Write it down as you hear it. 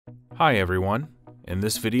Hi everyone, in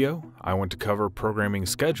this video I want to cover programming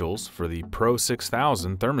schedules for the Pro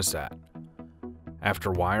 6000 thermostat. After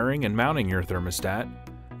wiring and mounting your thermostat,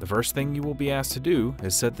 the first thing you will be asked to do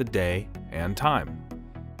is set the day and time.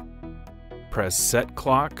 Press Set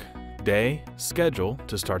Clock, Day, Schedule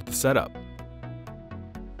to start the setup.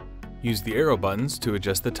 Use the arrow buttons to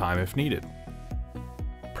adjust the time if needed.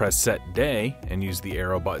 Press Set Day and use the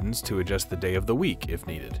arrow buttons to adjust the day of the week if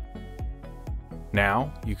needed.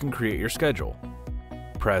 Now you can create your schedule.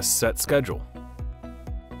 Press Set Schedule.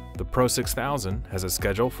 The Pro 6000 has a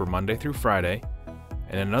schedule for Monday through Friday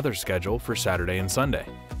and another schedule for Saturday and Sunday.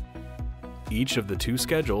 Each of the two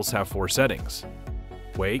schedules have 4 settings: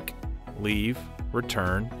 wake, leave,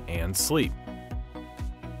 return, and sleep.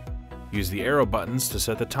 Use the arrow buttons to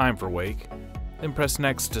set the time for wake, then press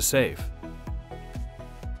Next to save.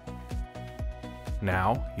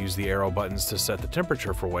 Now use the arrow buttons to set the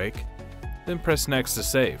temperature for wake, then press Next to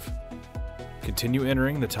save. Continue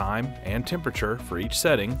entering the time and temperature for each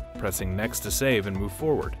setting, pressing Next to save and move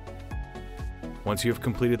forward. Once you have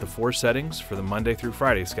completed the 4 settings for the Monday through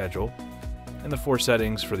Friday schedule and the 4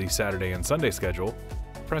 settings for the Saturday and Sunday schedule,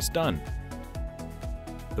 press Done.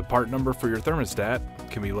 The part number for your thermostat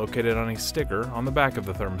can be located on a sticker on the back of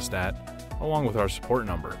the thermostat, along with our support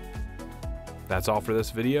number. That's all for this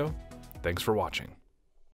video. Thanks for watching.